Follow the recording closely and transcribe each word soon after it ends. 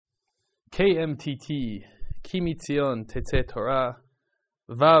KMTT, Kimitzion Tetzeh Torah,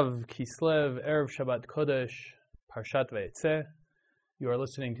 Vav Kislev, Erev Shabbat Kodesh, Parshat Vayetzeh. You are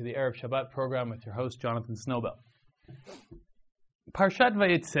listening to the Erev Shabbat program with your host, Jonathan Snowbell. Parshat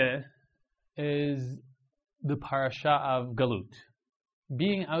Vayetzeh is the parasha of Galut.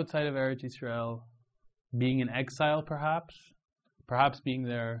 Being outside of Eretz Yisrael, being in exile perhaps being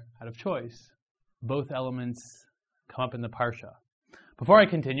there out of choice. Both elements come up in the parsha. Before I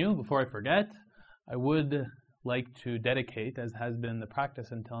continue, before I forget, I would like to dedicate, as has been the practice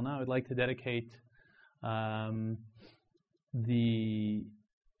until now, I'd like to dedicate the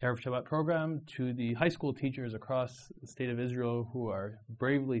Erev Shabbat program to the high school teachers across the state of Israel who are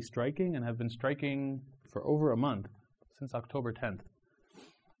bravely striking and have been striking for over a month, since October 10th.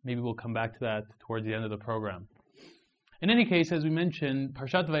 Maybe we'll come back to that towards the end of the program. In any case, as we mentioned,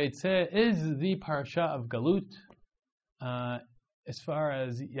 Parshat Vayetzeh is the parasha of Galut. As far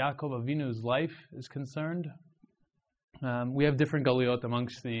as Yaakov Avinu's life is concerned, we have different galuyot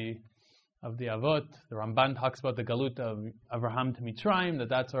amongst the Avot. The Ramban talks about the galut of Avraham to Mitzrayim,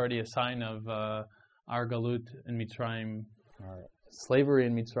 that's already a sign of our galut in Mitzrayim, our slavery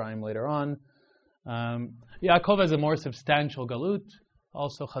in Mitzrayim later on. Yaakov has a more substantial galut.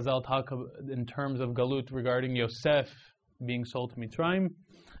 Also, Chazal talk in terms of galut regarding Yosef being sold to Mitzrayim.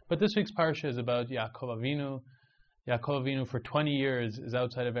 But this week's parsha is about Yaakov Avinu. Yaakov Avinu for 20 years is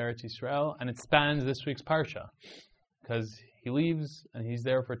outside of Eretz Yisrael, and it spans this week's parsha, because he leaves and he's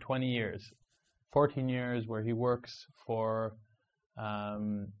there for 20 years. 14 years where he works for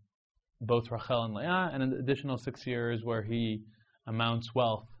both Rachel and Leah, and an additional 6 years where he amounts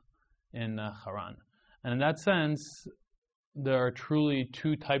wealth in Haran. And in that sense, there are truly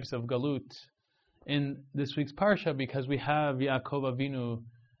two types of galut in this week's parsha, because we have Yaakov Avinu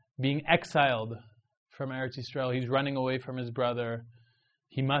being exiled from Eretz Yisrael. He's running away from his brother.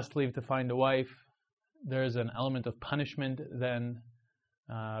 He must leave to find a wife. There's an element of punishment then,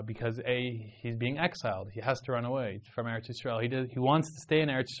 because he's being exiled. He has to run away from Eretz Yisrael. He wants to stay in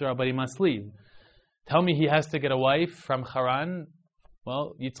Eretz Yisrael, but he must leave. Tell me he has to get a wife from Haran.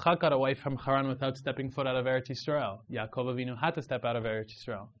 Well, Yitzchak got a wife from Haran without stepping foot out of Eretz Yisrael. Yaakov Avinu had to step out of Eretz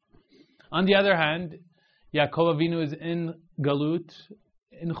Yisrael. On the other hand, Yaakov Avinu is in Galut,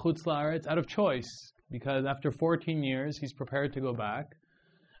 in Chutz La'aretz, out of choice, because after 14 years he's prepared to go back,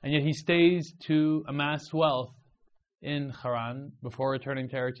 and yet he stays to amass wealth in Haran before returning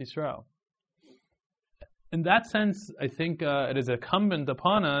to Eretz Yisrael. In that sense, I think it is incumbent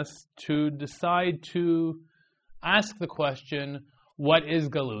upon us to decide to ask the question, what is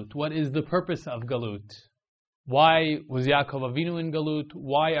Galut? What is the purpose of Galut? Why was Yaakov Avinu in Galut?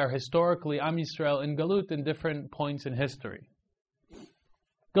 Why are historically Am Yisrael in Galut in different points in history?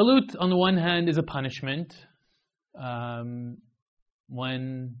 Galut, on the one hand, is a punishment.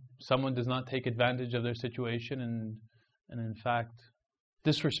 When someone does not take advantage of their situation and in fact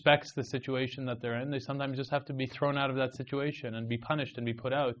disrespects the situation that they're in, they sometimes just have to be thrown out of that situation and be punished and be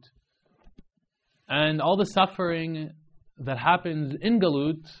put out. And all the suffering that happens in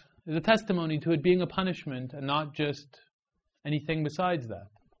Galut is a testimony to it being a punishment and not just anything besides that.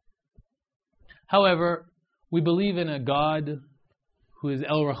 However, we believe in a God who is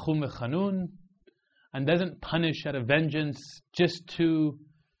El Rachum V'Chanun and doesn't punish out of vengeance just to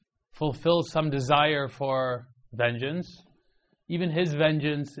fulfill some desire for vengeance. Even his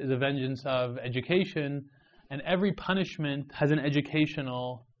vengeance is a vengeance of education, and every punishment has an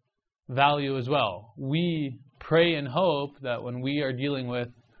educational value as well. We pray and hope that when we are dealing with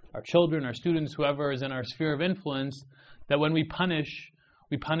our children, our students, whoever is in our sphere of influence, that when we punish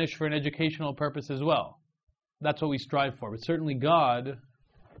for an educational purpose as well. That's what we strive for. But certainly God,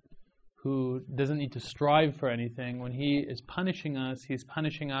 who doesn't need to strive for anything, when He is punishing us, He's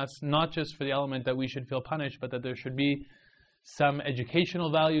punishing us not just for the element that we should feel punished, but that there should be some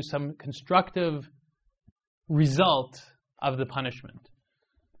educational value, some constructive result of the punishment.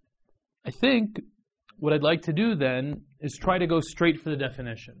 I think what I'd like to do then is try to go straight for the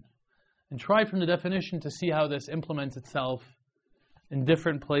definition, and try from the definition to see how this implements itself in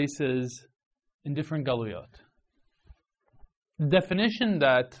different places, in different galuyot. The definition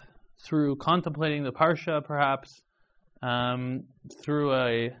that, through contemplating the parsha perhaps, through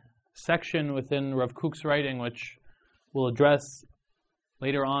a section within Rav Kook's writing, which we'll address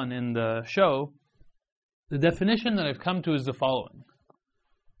later on in the show, the definition that I've come to is the following.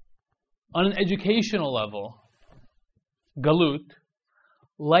 On an educational level, Galut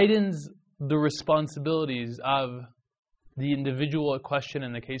lightens the responsibilities of the individual at question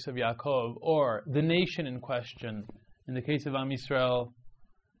in the case of Yaakov, or the nation in question in the case of Am Yisrael,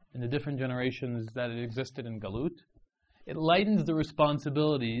 in the different generations that it existed in Galut. It lightens the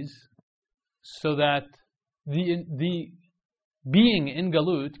responsibilities so that the being in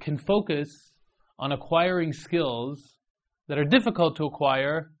Galut can focus on acquiring skills that are difficult to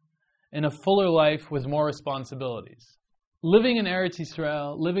acquire in a fuller life with more responsibilities. Living in Eretz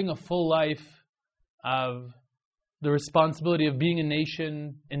Yisrael, living a full life of the responsibility of being a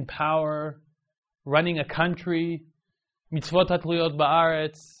nation in power, running a country, mitzvot hatluyot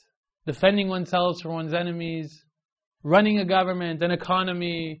ba'aretz, defending oneself from one's enemies, running a government, an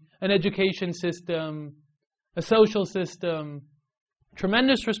economy, an education system, a social system,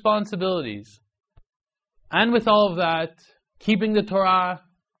 tremendous responsibilities. And with all of that, keeping the Torah,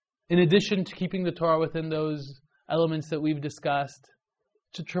 in addition to keeping the Torah within those elements that we've discussed,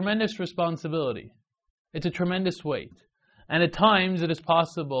 it's a tremendous responsibility. It's a tremendous weight. And at times it is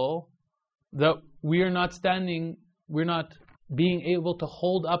possible that we're not being able to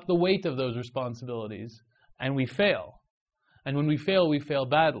hold up the weight of those responsibilities, and we fail. And when we fail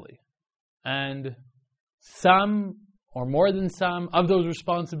badly. And some, or more than some, of those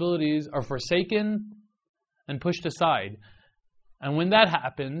responsibilities are forsaken and pushed aside. And when that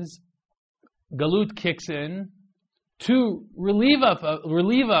happens, Galut kicks in to relieve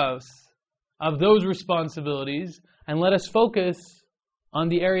us of those responsibilities and let us focus on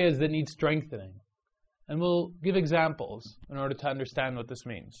the areas that need strengthening. And we'll give examples in order to understand what this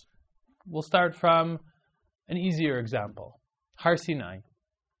means. We'll start from an easier example. Har Sinai.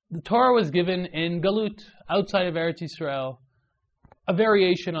 The Torah was given in Galut, outside of Eretz Yisrael, a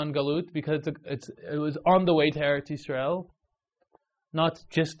variation on Galut because it was on the way to Eretz Yisrael, not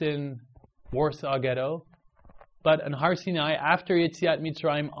just in Warsaw Ghetto, but in Har Sinai after Yetziat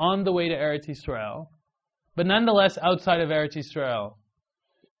Mitzrayim, on the way to Eretz Yisrael, but nonetheless outside of Eretz Yisrael.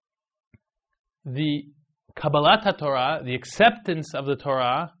 The Kabbalat HaTorah, the acceptance of the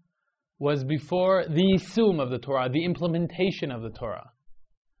Torah, was before the Yisum of the Torah, the implementation of the Torah.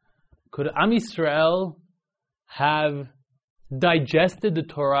 Could Am Yisrael have digested the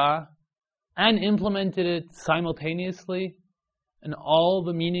Torah and implemented it simultaneously in all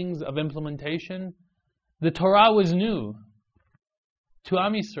the meanings of implementation? The Torah was new to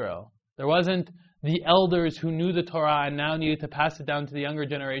Am Yisrael. There wasn't the elders who knew the Torah and now needed to pass it down to the younger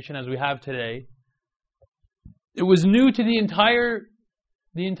generation as we have today. It was new to the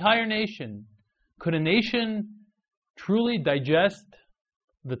entire nation. Could a nation truly digest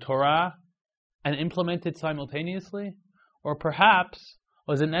the Torah and implement it simultaneously? Or perhaps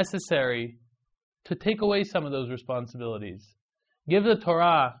was it necessary to take away some of those responsibilities? Give the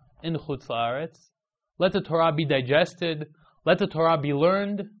Torah in Chutz La'aretz, let the Torah be digested, let the Torah be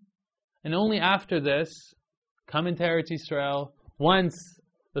learned, and only after this, come into Eretz Yisrael, once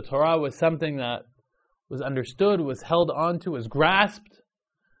the Torah was something that was understood, was held onto, was grasped,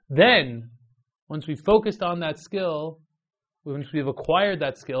 then, once we focused on that skill, once we've acquired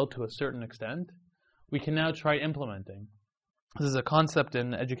that skill to a certain extent, we can now try implementing. This is a concept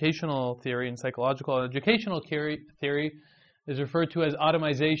in educational theory and psychological. Educational theory is referred to as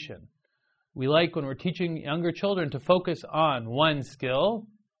automation. We like, when we're teaching younger children, to focus on one skill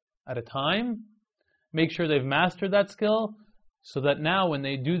at a time, make sure they've mastered that skill, so that now when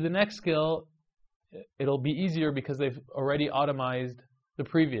they do the next skill, it'll be easier because they've already automized the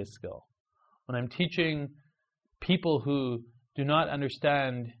previous skill. When I'm teaching people who do not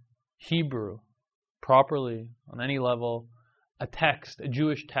understand Hebrew properly on any level, a text, a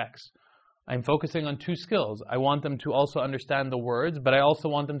Jewish text, I'm focusing on two skills. I want them to also understand the words, but I also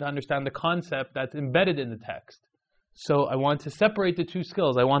want them to understand the concept that's embedded in the text. So I want to separate the two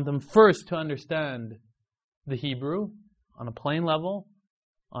skills. I want them first to understand the Hebrew on a plain level,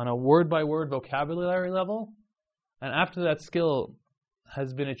 on a word-by-word vocabulary level, and after that skill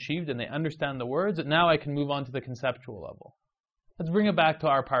has been achieved and they understand the words, now I can move on to the conceptual level. Let's bring it back to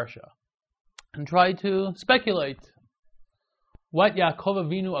our Parsha and try to speculate what Yaakov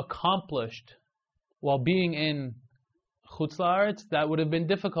Avinu accomplished while being in Chutz La'aretz that would have been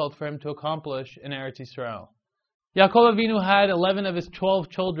difficult for him to accomplish in Eretz Yisrael. Yaakov Avinu had 11 of his 12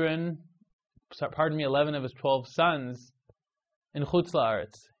 sons in Chutz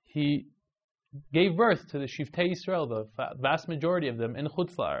La'aretz. He gave birth to the Shiftei Yisrael, the vast majority of them, in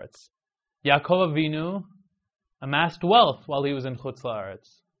Chutz La'aretz. Yaakov Avinu amassed wealth while he was in Chutz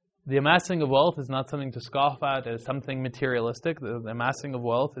La'aretz. The amassing of wealth is not something to scoff at as something materialistic. The amassing of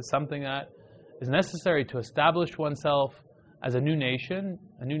wealth is something that is necessary to establish oneself as a new nation.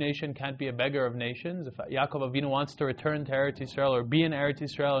 A new nation can't be a beggar of nations. If Yaakov Avinu wants to return to Eretz Yisrael or be in Eretz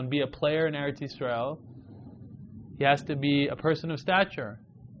Yisrael and be a player in Eretz Yisrael, he has to be a person of stature.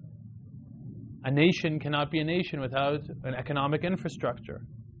 A nation cannot be a nation without an economic infrastructure.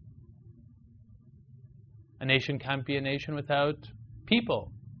 A nation can't be a nation without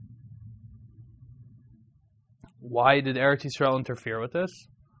people. Why did Eretz Yisrael interfere with this?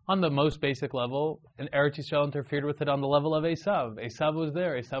 On the most basic level, and Eretz Yisrael interfered with it on the level of Esav. Esav was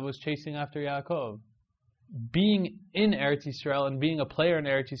there. Esav was chasing after Yaakov. Being in Eretz Yisrael and being a player in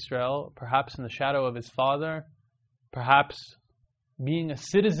Eretz Yisrael, perhaps in the shadow of his father, perhaps being a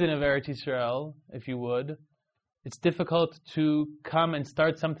citizen of Eretz Yisrael, if you would, it's difficult to come and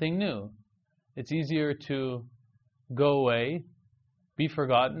start something new. It's easier to go away, be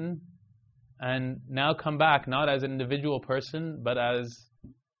forgotten, and now come back not as an individual person, but as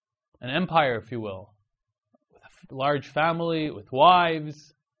an empire, if you will, with a large family, with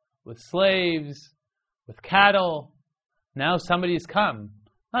wives, with slaves, with cattle. Now somebody's come.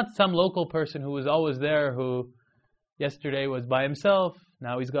 Not some local person who was always there, who yesterday was by himself,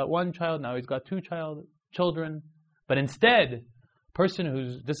 now he's got one child, now he's got two children. But instead, a person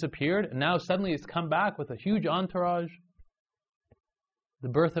who's disappeared, and now suddenly has come back with a huge entourage, the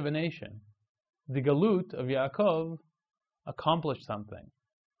birth of a nation. The Galut of Yaakov accomplished something.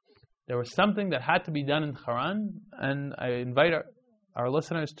 There was something that had to be done in Haran, and I invite our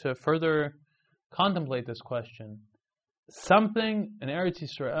listeners to further contemplate this question. Something in Eretz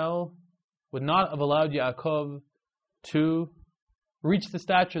Yisrael would not have allowed Yaakov to reach the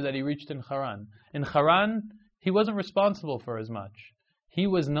stature that he reached in Haran. In Haran, he wasn't responsible for as much. He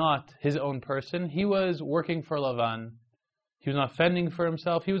was not his own person. He was working for Lavan. He was not fending for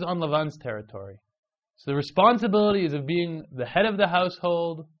himself. He was on Lavan's territory. So the responsibilities of being the head of the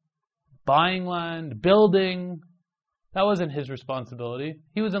household, buying land, building, that wasn't his responsibility.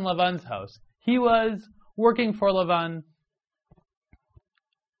 He was in Lavan's house. He was working for Lavan.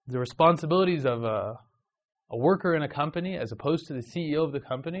 The responsibilities of a worker in a company, as opposed to the CEO of the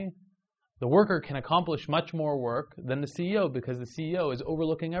company, the worker can accomplish much more work than the CEO, because the CEO is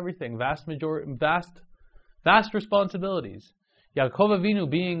overlooking everything, vast responsibilities. Yaakov Avinu,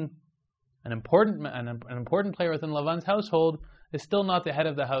 being an important player within Lavan's household, is still not the head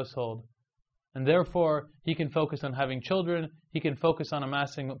of the household. And therefore, he can focus on having children, he can focus on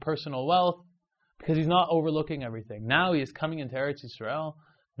amassing personal wealth, because he's not overlooking everything. Now he is coming into Eretz Yisrael.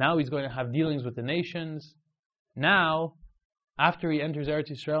 Now he's going to have dealings with the nations. Now, after he enters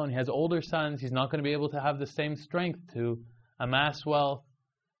Eretz Yisrael and he has older sons, he's not going to be able to have the same strength to amass wealth,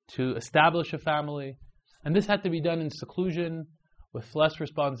 to establish a family. And this had to be done in seclusion, with less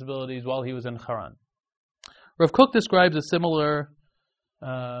responsibilities, while he was in Haran. Rav Kook describes a similar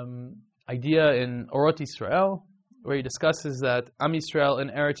idea in Orot Yisrael, where he discusses that Am Yisrael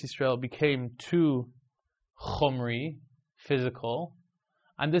and Eretz Yisrael became too chomri, physical,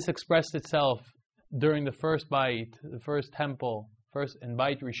 and this expressed itself during the first Beit, the first temple, first in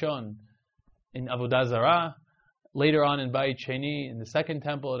Beit Rishon, in Avodah Zarah. Later on in Beit Sheni, in the second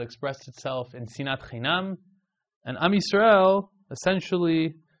temple, it expressed itself in Sinat Chinam. And Am Yisrael,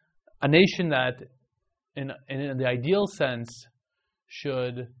 essentially a nation that, in the ideal sense,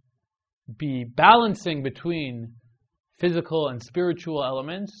 should be balancing between physical and spiritual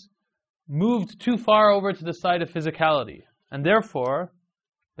elements, moved too far over to the side of physicality. And therefore,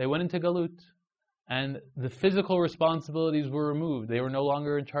 they went into Galut. And the physical responsibilities were removed. They were no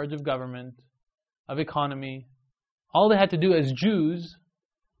longer in charge of government, of economy. All they had to do as Jews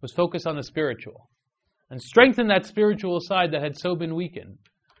was focus on the spiritual and strengthen that spiritual side that had so been weakened.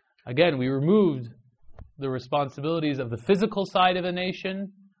 Again, we removed the responsibilities of the physical side of a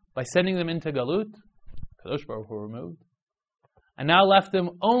nation by sending them into Galut. Kadosh Baruch Hu removed. And now left them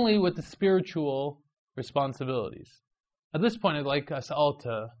only with the spiritual responsibilities. At this point, I'd like us all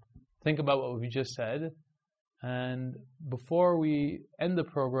to think about what we just said. And before we end the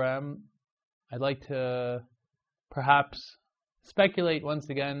program, I'd like to perhaps speculate once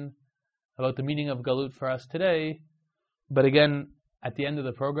again about the meaning of Galut for us today. But again, at the end of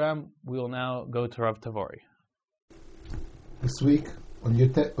the program, we will now go to Rav Tavori. This week, on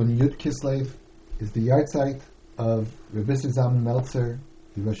Yud Kislev, is the yahrzeit of Rabbi Zalman Meltzer,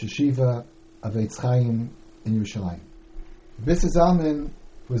 the Rosh Yeshiva of Eitz Chaim in Yerushalayim. Rabbi Zalman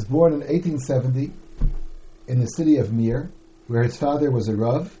was born in 1870 in the city of Mir, where his father was a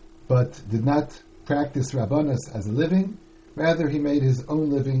Rav, but did not practice Rabbanos as a living. Rather, he made his own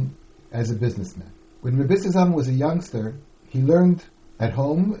living as a businessman. When Rabbi Zalman was a youngster, he learned at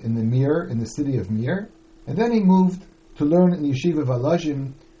home in the city of Mir, and then he moved to learn in the Yeshiva of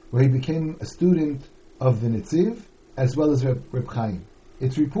Volozhin, where he became a student of the Netziv, as well as Reb Chaim.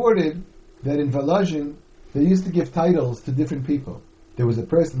 It's reported that in Volozhin, they used to give titles to different people. There was a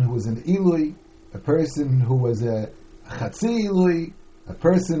person who was an Ilui, a person who was a Chatzi Ilui, a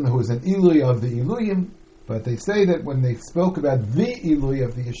person who was an Ilui of the Iluyim, but they say that when they spoke about the Ilui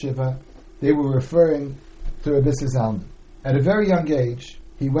of the yeshiva, they were referring to Rabbi Zalman. At a very young age,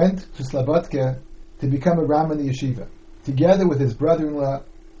 he went to Slobodka to become a Ram in the yeshiva, together with his brother-in-law,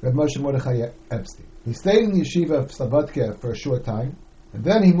 Reb Moshe Mordechai Epstein. He stayed in the yeshiva of Slobodka for a short time, and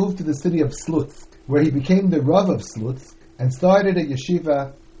then he moved to the city of Slutsk, where he became the Rav of Slutsk and started a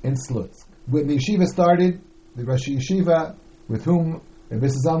yeshiva in Slutsk. When the yeshiva started, the Rosh Yeshiva, with whom Rebbe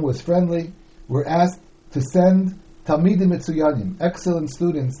Zalman was friendly, were asked to send Talmidim Mitzuyanim, excellent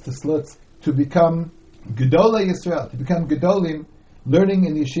students, to Slutsk to become Gedolei Yisrael, to become Gedolim, learning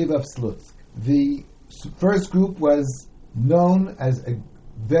in the yeshiva of Slutsk. The first group was known as a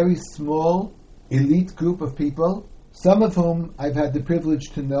very small, elite group of people, some of whom I've had the privilege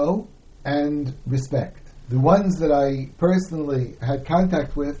to know and respect. The ones that I personally had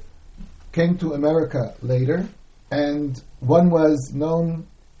contact with came to America later, and one was known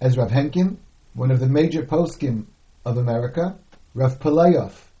as Rav Henkin, one of the major poskim of America, Rav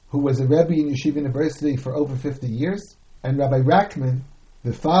Peleov, who was a Rebbe in Yeshiva University for over 50 years, and Rabbi Rachman,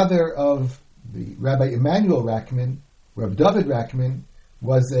 the father of the Rabbi Emmanuel Rachman, Rav David Rachman,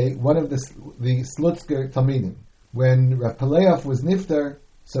 was one of the Slutsker Talmidim. When Rav Peleov was niftar,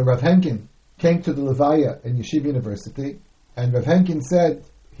 so Rav Henkin came to the Levaya in Yeshiva University, and Rav Henkin said,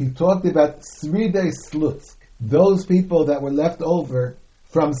 he talked about Sridei Slutsk, those people that were left over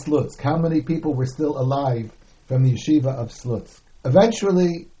from Slutsk, how many people were still alive from the yeshiva of Slutsk.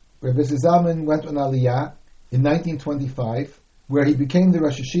 Eventually, Rebbe Zalman went on Aliyah in 1925, where he became the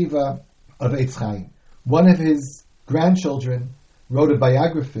Rosh Yeshiva of Eitz Chaim. One of his grandchildren wrote a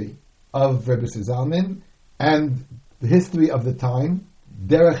biography of Rebbe Zalman and the history of the time,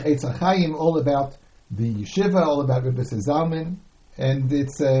 Derech Eitz Chaim, all about the yeshiva, all about Rebbe Zalman, and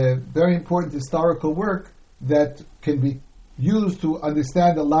it's a very important historical work that can be used to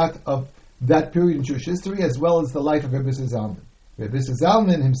understand a lot of that period in Jewish history, as well as the life of Rebbe Zalman. Rebbe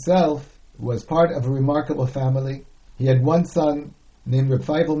Zalman himself was part of a remarkable family. He had one son named Reb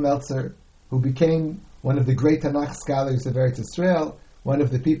Feivel Meltzer, who became one of the great Tanakh scholars of Eretz Yisrael, one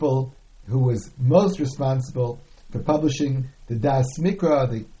of the people who was most responsible for publishing the Das Mikra,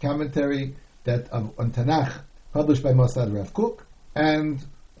 the commentary on Tanakh, published by Mossad Rav Kook. And,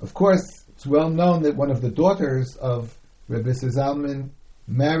 of course, it's well known that one of the daughters of Rebbe Zalman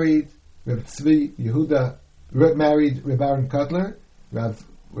married Reb Tzvi Yehuda, married Reb Aaron Kotler. Reb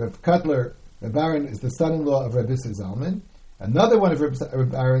Kotler, Reb Aaron, is the son-in-law of Rebbe Zalman. Another one of Reb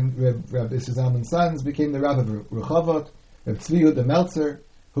Zalman's sons became the Rav of Rehovot, Reb Tzvi Yehuda Meltzer,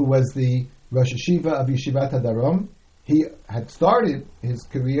 who was the Rosh Yeshiva of Yeshivat HaDarom. He had started his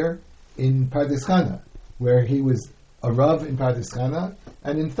career in Pardes Chana, where he was a Rav in Pardes Chana,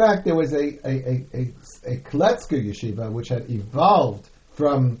 and in fact there was a Kletzker yeshiva which had evolved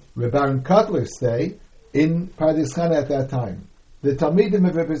from Reb Aaron Kotler's stay in Pardes Chana at that time. The Talmidim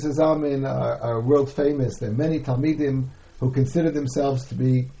of Rebbe Zalman are world famous. There are many Talmidim who consider themselves to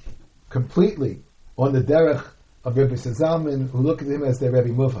be completely on the derech of Rebbe Zalman, who look at him as their Rebbe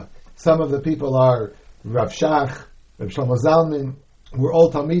Muvak. Some of the people are Rav Shach, Reb Shlomo Zalman, who are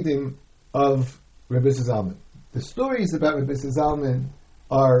all Talmidim of Rebbe Zalman. The stories about Rebbe Zalman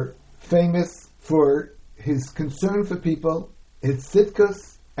are famous for his concern for people, his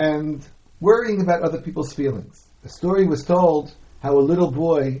tzidkus, and worrying about other people's feelings. The story was told how a little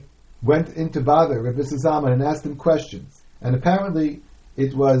boy went in to bother Rebbe Zalman and asked him questions. And apparently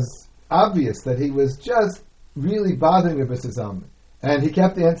it was obvious that he was just really bothering Rebbe Zalman. And he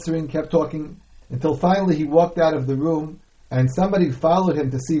kept answering, kept talking, until finally he walked out of the room and somebody followed him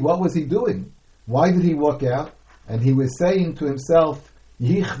to see what was he doing. Why did he walk out? And he was saying to himself,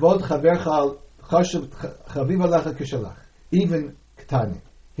 even Ketani.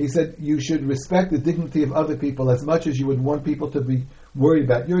 He said, you should respect the dignity of other people as much as you would want people to be worried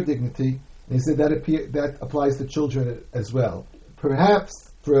about your dignity. And he said that applies to children as well. Perhaps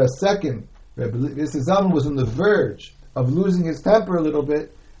for a second, Rebbe Zalman was on the verge of losing his temper a little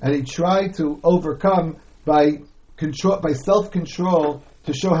bit, and he tried to overcome by self-control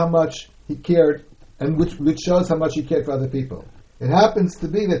to show how much he cared, and which shows how much he cared for other people. It happens to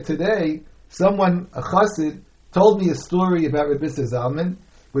be that today, a chassid, told me a story about Rebbe Zalman,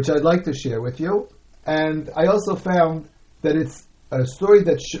 which I'd like to share with you, and I also found that it's a story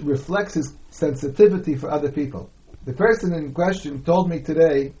that reflects his sensitivity for other people. The person in question told me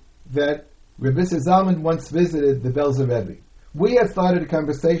today that Rebbe Zalman once visited the Belzer Rebbe. We had started a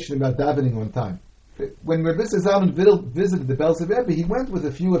conversation about davening one time. When Rebbe Zalman visited the Belzer Rebbe, he went with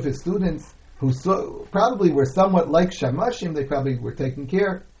a few of his students who probably were somewhat like Shamashim, they probably were taking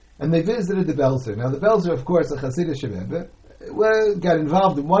care, and they visited the Belzer. Now the Belzer, of course, a Hasidic Rebbe, got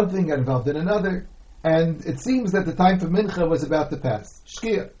involved in one thing, got involved in another, and it seems that the time for Mincha was about to pass.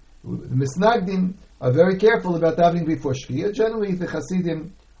 Shkia. The Misnagdim are very careful about davening before Shkia. Generally, the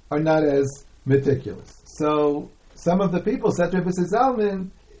Hasidim are not as meticulous. So some of the people said to Rebbe Zalman,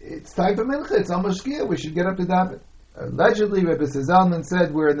 it's time for mincha, it's almost shkia, we should get up to daven. Allegedly, Rebbe Zalman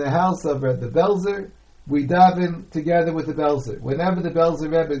said, we're in the house of the Belzer, we daven together with the Belzer. Whenever the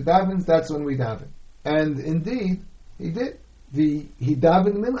Belzer Rebbe davens, that's when we daven. And indeed, he did. He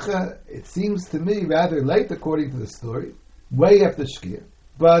davened mincha, it seems to me, rather late, according to the story, way after shkia.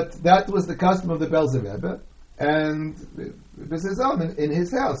 But that was the custom of the Belzer Rebbe, and Rebbe Zalman, in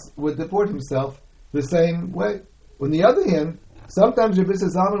his house, would deport himself the same way. On the other hand, sometimes Rebbe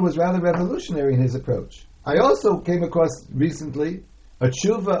Zalman was rather revolutionary in his approach. I also came across recently a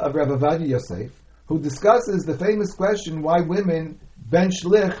tshuva of Rabbi Ovadia Yosef, who discusses the famous question why women bench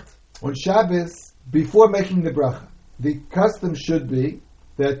licht on Shabbos before making the bracha. The custom should be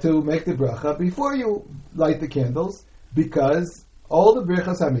that to make the bracha before you light the candles, because all the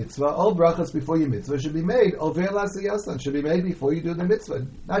brachas ha-mitzvah, all brachas before your mitzvah should be made, over l'asiyasan, should be made before you do the mitzvah,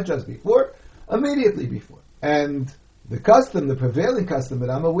 not just before, immediately before. And the custom, the prevailing custom that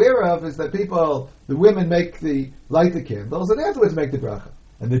I'm aware of, is that the women light the candles, and afterwards make the bracha.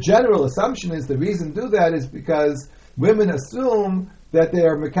 And the general assumption is the reason to do that is because women assume that they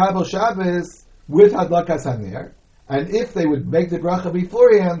are Mekabel Shabbos with Hadlakas Haner, and if they would make the bracha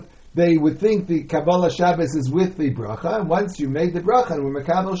beforehand, they would think the Kabbalah Shabbos is with the bracha, and once you made the bracha and were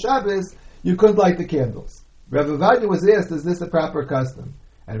Mekabel Shabbos, you couldn't light the candles. Rav Ovadia was asked, is this a proper custom?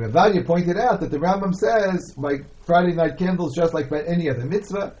 And Rav Ovadia pointed out that the Rambam says, like Friday night candles, just like by any other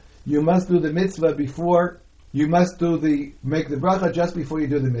mitzvah, you must do the mitzvah before, make the bracha just before you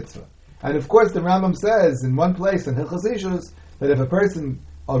do the mitzvah. And of course the Rambam says in one place in Hilchos Ishus that if a person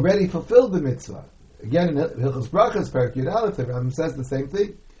already fulfilled the mitzvah, again in Hilchos Brachas, Perek Yud Aleph, the Rambam says the same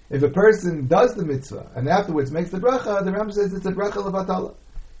thing. If a person does the mitzvah and afterwards makes the bracha, the Rambam says it's a bracha levatala.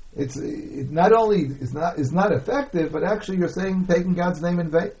 It not only is not effective, but actually you're taking God's name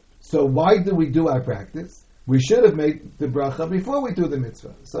in vain. So why do we do our practice? We should have made the bracha before we do the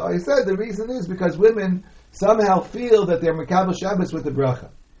mitzvah. So I said the reason is because women somehow feel that they're Mekabel Shabbos with the bracha.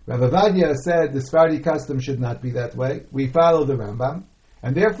 Rav Ovadia said the Sephardi custom should not be that way. We follow the Rambam.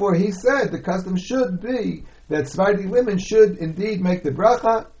 And therefore he said the custom should be that Sephardi women should indeed make the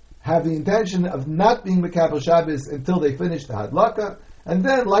bracha, have the intention of not being Mekabel Shabbos until they finish the Hadlaka, and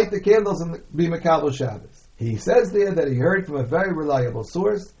then light the candles and be Mekabel Shabbos. He says there that he heard from a very reliable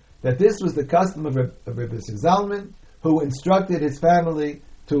source that this was the custom of Rebbe Zalman, who instructed his family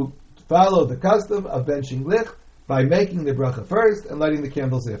to follow the custom of benching licht by making the bracha first and lighting the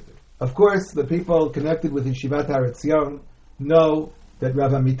candles after. Of course, the people connected with Yeshivat Har Etzion know that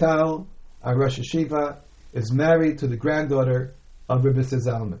Rav Amital, our Rosh Yeshiva, is married to the granddaughter of Rebbe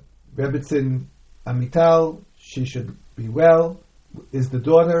Zalman. Rebbetzin Amital, she should be well, is the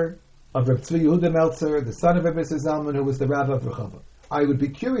daughter of Reb Tzvi Yehuda Meltzer, the son of Rebbe Zalman, who was the Rav of Rechava. I would be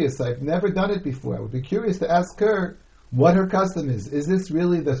curious, I've never done it before, I would be curious to ask her what her custom is. Is this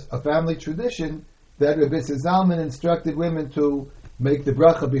really a family tradition that Rebbe Zalman instructed women to make the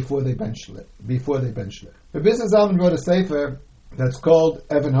bracha before they bench licht? Rebbe Zalman wrote a sefer that's called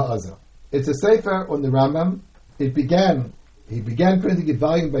Even Ha'azel. It's a sefer on the Rambam. He began printing it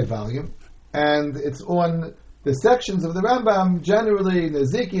volume by volume, and it's on the sections of the Rambam, generally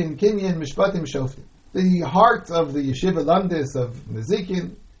Nezikin, Kinyan, Mishpatim, Shoftim. The heart of the Yeshiva Lamdis of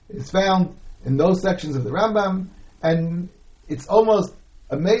Nezikin is found in those sections of the Rambam, and it's almost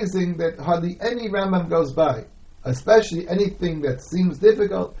amazing that hardly any Rambam goes by, especially anything that seems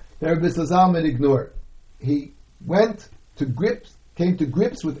difficult, that Rebbe Zalman ignored. He came to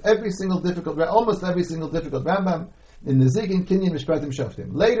grips with almost every single difficult Rambam in Nezikin, Kinyan, Mishpatim,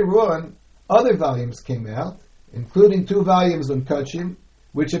 Shoftim. Later on, other volumes came out, including 2 volumes on Kachim,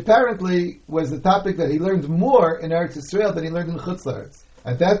 which apparently was the topic that he learned more in Eretz Yisrael than he learned in Chutz La'aretz.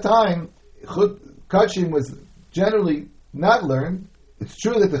 At that time, Kachim was generally not learned. It's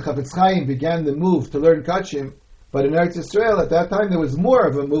true that the Chafetz Chaim began the move to learn Kachim, but in Eretz Yisrael at that time there was more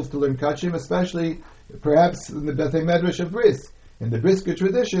of a move to learn Kachim, especially perhaps in the Bethei Medrash of Brisk. In the Brisker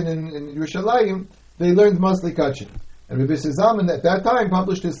tradition in Yerushalayim, they learned mostly Kachim. And Rebbe Zalman at that time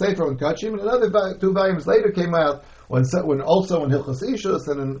published his Sefer on Kachim, and another 2 volumes later ccame out also on Hilchos Ishus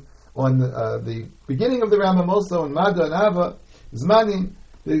and on the beginning of the Rambam, also on Mada and Ava, Zmanim.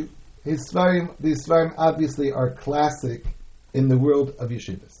 These Svarim obviously are classic in the world of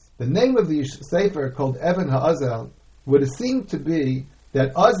yeshivas. The name of the Sefer, called Even Ha'azel, would seem to be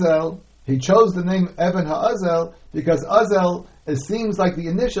that Azel, he chose the name Even Ha'azel because Azel seems like the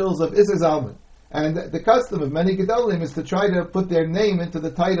initials of Isser Zalman. And the custom of many Gedolim is to try to put their name into the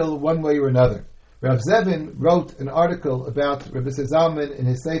title one way or another. Rav Zevin wrote an article about Rebbe Zalman in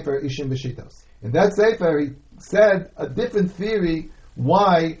his Sefer Ishim B'Shitos. In that Sefer, he said a different theory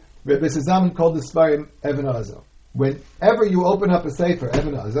why Rebbe Zalman called the Sfarim Even HaOzel. Whenever you open up a Sefer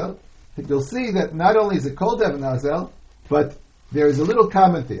Even HaOzel, you'll see that not only is it called Even HaOzel, but there is a little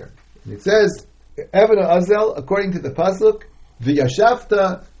comment there. It says, Even HaOzel, according to the Pasuk,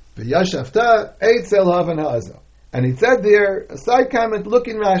 V'yashavta eitzel Even HaOzel. And it said there, a side comment, look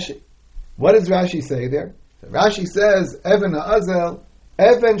in Rashi. What does Rashi say there? Rashi says, Even HaOzel,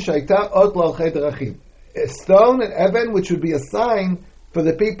 Even shaita otlo al darachim. A stone, an Even, which would be a sign for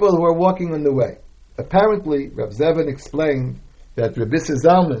the people who are walking on the way. Apparently, Rav Zevin explained that Rabbi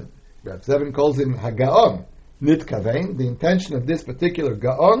Zalman, Rav Zevin calls him Hagaon, Nitkavein. The intention of this particular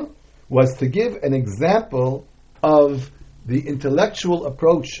Gaon was to give an example of the intellectual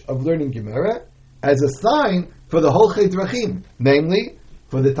approach of learning Gemara as a sign for the whole Chet Drachim, namely,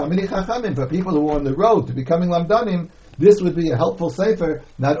 for the Talmidei Chachamim, for people who are on the road to becoming Lamdanim. This would be a helpful sefer.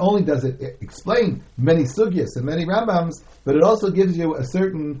 Not only does it explain many sugyas and many Rambams, but it also gives you a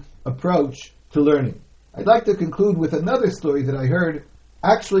certain approach to learning. I'd like to conclude with another story that I heard.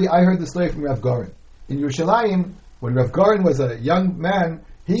 Actually, I heard the story from Rav Goren. In Yerushalayim, when Rav Goren was a young man,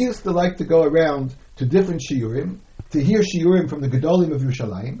 he used to like to go around to different shiurim, to hear shiurim from the Gedolim of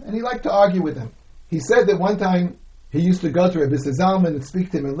Yerushalayim, and he liked to argue with them. He said that one time he used to go to Rebbe Zalman and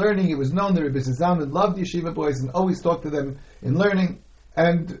speak to him in learning. It was known that Rebbe Zalman loved yeshiva boys and always talked to them in learning.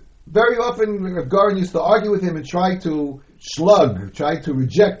 And very often Rav Goren used to argue with him and try to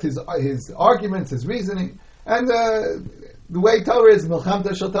reject his arguments, his reasoning. And the way Torah is,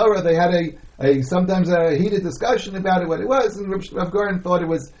 Milchamta Shel Torah, they had sometimes a heated discussion about it, what it was, and Rav Goren thought it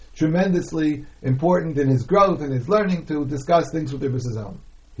was tremendously important in his growth and his learning to discuss things with Rebbe Zalman.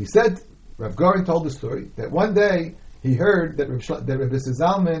 He said, Rav Goren told the story that one day he heard that Rebbe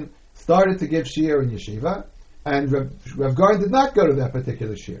Zalman started to give shiur in yeshiva, and Rav Goren did not go to that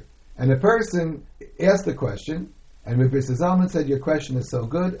particular shiur. And a person asked a question, and Rebbe Zalman said, "Your question is so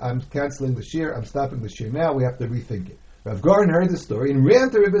good, I'm canceling the shiur, I'm stopping the shiur now, we have to rethink it." Rav Goren heard the story and ran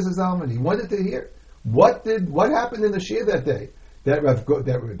to Rebbe Zalman. He wanted to hear what happened in the shiur that day. That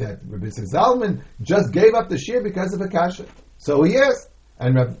Rebbe Zalman just gave up the shiur because of a kasha. So he asked,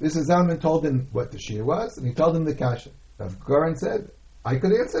 and Rebbe Zalman told him what the shiur was, and he told him the kasha. Rav Goren said, "I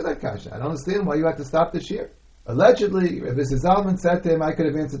could answer that kasha. I don't understand why you had to stop the shiur." Allegedly, Rebbe Zalman said to him, "I could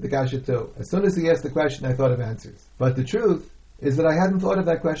have answered the kasha too. As soon as he asked the question, I thought of answers. But the truth is that I hadn't thought of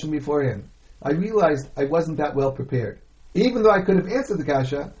that question beforehand. I realized I wasn't that well prepared. Even though I could have answered the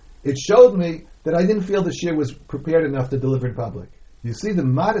kasha, it showed me that I didn't feel the shiur was prepared enough to deliver in public." You see the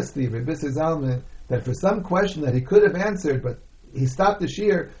modesty of Rebbe Zalman, that for some question that he could have answered, but he stopped the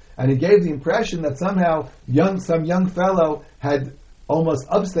shiur, and he gave the impression that somehow some young fellow had almost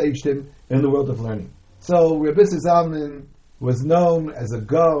upstaged him in the world of learning. So Rebbe Zalman was known as a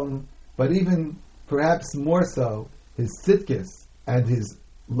Gaon, but even perhaps more so, his tzidkis and his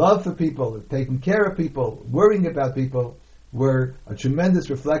love for people, taking care of people, worrying about people, were a tremendous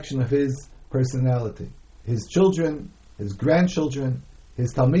reflection of his personality. His children, his grandchildren,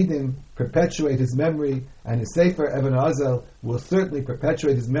 his Talmidim perpetuate his memory, and his Sefer Even HaOzel will certainly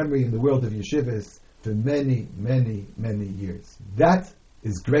perpetuate his memory in the world of yeshivas for many, many, many years. That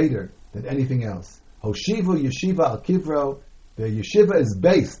is greater than anything else. Hoshivu Yeshiva al Kivro, the yeshiva is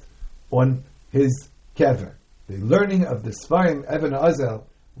based on his kever. The learning of the Sfarim Even HaOzel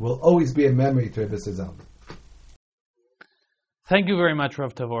will always be a memory to Rebbe Zalman. Thank you very much,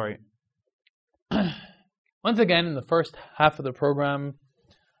 Rav Tavori. Once again, in the first half of the program,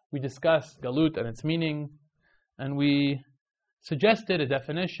 we discussed Galut and its meaning, and we suggested a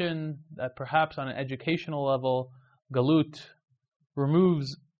definition that perhaps on an educational level, Galut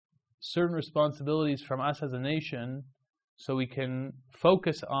removes certain responsibilities from us as a nation, so we can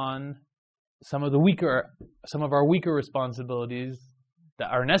focus on some of our weaker responsibilities that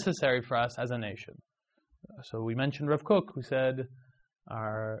are necessary for us as a nation. So we mentioned Rav Kook, who said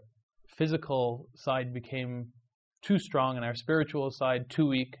our physical side became too strong and our spiritual side too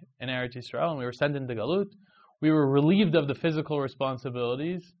weak in Eretz Yisrael, and we were sent into Galut. We were relieved of the physical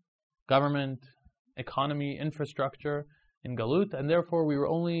responsibilities, government, economy, infrastructure in Galut, and therefore we were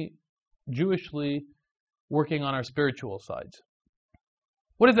only Jewishly working on our spiritual sides.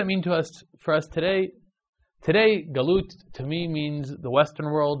 What does that mean for us today? Today, Galut to me means the Western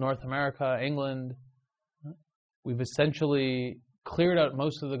world, North America, England. We've essentially cleared out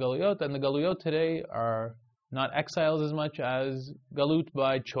most of the Galuyot, and the Galuyot today are not exiles as much as Galut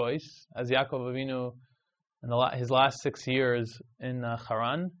by choice, as Yaakov Avinu in his last 6 years in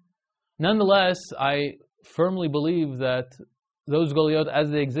Haran. Nonetheless, I firmly believe that those Galuyot as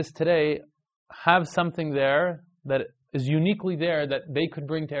they exist today have something there that is uniquely there that they could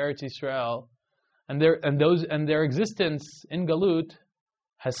bring to Eretz Yisrael, and their existence in Galut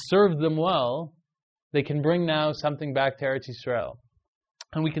has served them well, they can bring now something back to Eretz Yisrael.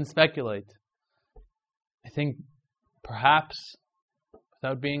 And we can speculate. I think perhaps,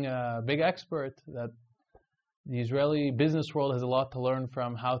 without being a big expert, that the Israeli business world has a lot to learn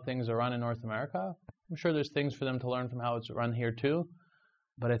from how things are run in North America. I'm sure there's things for them to learn from how it's run here too.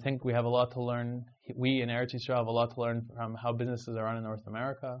 But I think we have a lot to learn. We in Eretz Yisrael have a lot to learn from how businesses are run in North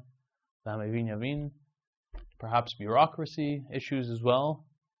America. Perhaps bureaucracy issues as well.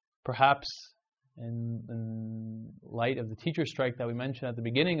 Perhaps in light of the teacher strike that we mentioned at the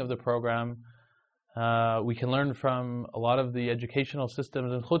beginning of the program, we can learn from a lot of the educational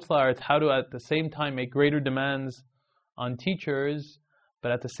systems in Chutz La'aretz how to at the same time make greater demands on teachers,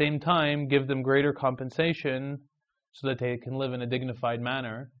 but at the same time give them greater compensation so that they can live in a dignified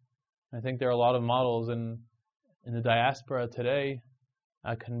manner. I think there are a lot of models in the diaspora today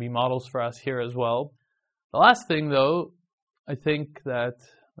that can be models for us here as well. The last thing, though, I think that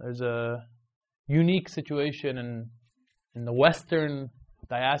there's a unique situation in the Western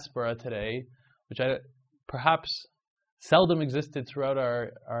diaspora today, which perhaps seldom existed throughout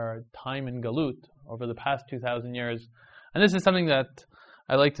our time in Galut over the past 2,000 years. And this is something that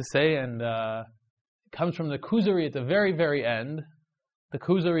I like to say, and it comes from the Kuzari at the very, very end. The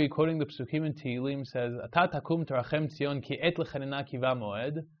Kuzari, quoting the Psukim in Tehillim, says, "Ata takum terachem Tzion ki et lechanena kiva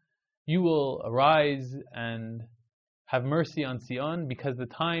moed." You will arise and have mercy on Zion because the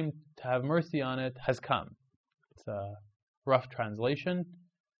time to have mercy on it has come. It's a rough translation.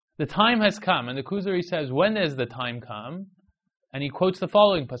 The time has come, and the Kuzari says, when has the time come? And he quotes the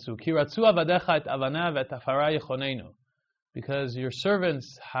following pasuk: "Ki ratzu avadecha et avana ve'et afara yichonenu," because your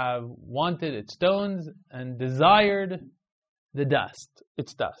servants have wanted its stones and desired the dust,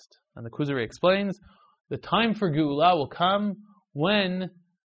 its dust. And the Kuzari explains, the time for Geula will come when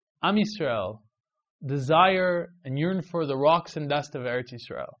Am Yisrael desire and yearn for the rocks and dust of Eretz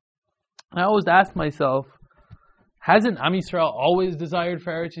Yisrael. I always ask myself, hasn't Am Yisrael always desired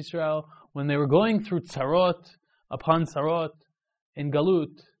for Eretz Yisrael? When they were going through tzarot upon tzarot in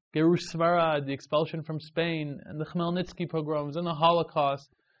Galut, Gerush Svarad, the expulsion from Spain, and the Khmelnytsky pogroms, and the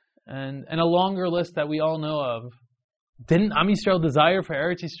Holocaust, and a longer list that we all know of, didn't Am Yisrael desire for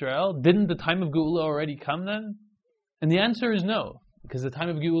Eretz Yisrael? Didn't the time of Geula already come then? And the answer is no, because the time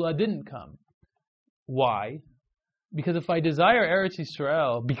of Geula didn't come. Why? Because if I desire Eretz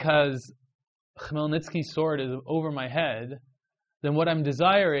Yisrael because Khmelnytsky's sword is over my head, then what I'm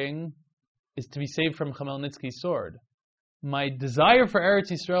desiring is to be saved from Khmelnytsky's sword. My desire for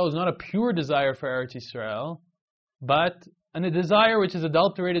Eretz Yisrael is not a pure desire for Eretz Yisrael, but a desire which is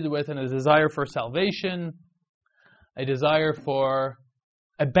adulterated with a desire for salvation, a desire for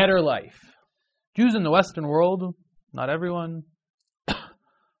a better life. Jews in the Western world, not everyone,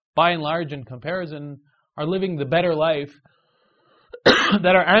 by and large in comparison, are living the better life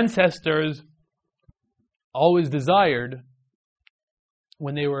that our ancestors always desired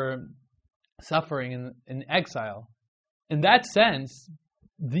when they were suffering in exile. In that sense,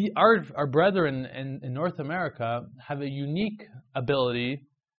 our brethren in North America have a unique ability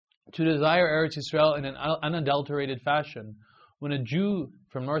to desire Eretz Yisrael in an unadulterated fashion. When a Jew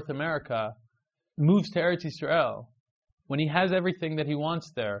from North America moves to Eretz Yisrael, when he has everything that he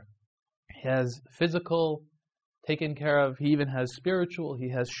wants there, he has physical taken care of, he even has spiritual, he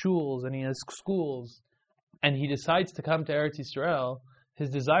has shuls and he has schools, and he decides to come to Eretz Yisrael, his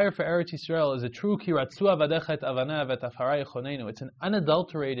desire for Eretz Yisrael is a true ki ratzu avadecha et avana ve'et afara yichonenu. It's an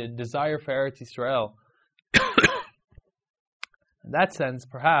unadulterated desire for Eretz Yisrael. In that sense,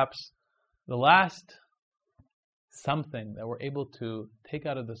 perhaps the last something that we're able to take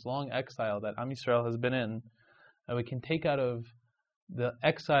out of this long exile that Am Yisrael has been in, that we can take out of the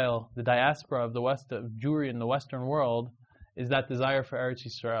exile, the diaspora of the West of Jewry in the Western world, is that desire for Eretz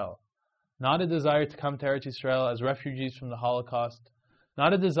Yisrael. Not a desire to come to Eretz Yisrael as refugees from the Holocaust,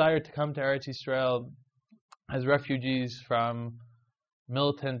 not a desire to come to Eretz Yisrael as refugees from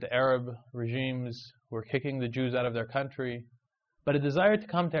militant Arab regimes who are kicking the Jews out of their country, but a desire to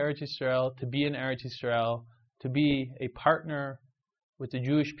come to Eretz Yisrael, to be in Eretz Yisrael, to be a partner with the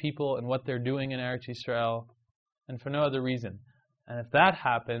Jewish people and what they're doing in Eretz Yisrael, and for no other reason. And if that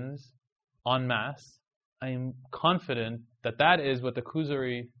happens en masse, I am confident that that is what the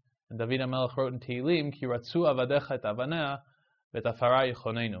Kuzari and David HaMelech wrote in Tehillim, Ki ratzu avadecha et avanea ve'et afara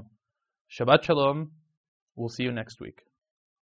yichonenu. Shabbat Shalom. We'll see you next week.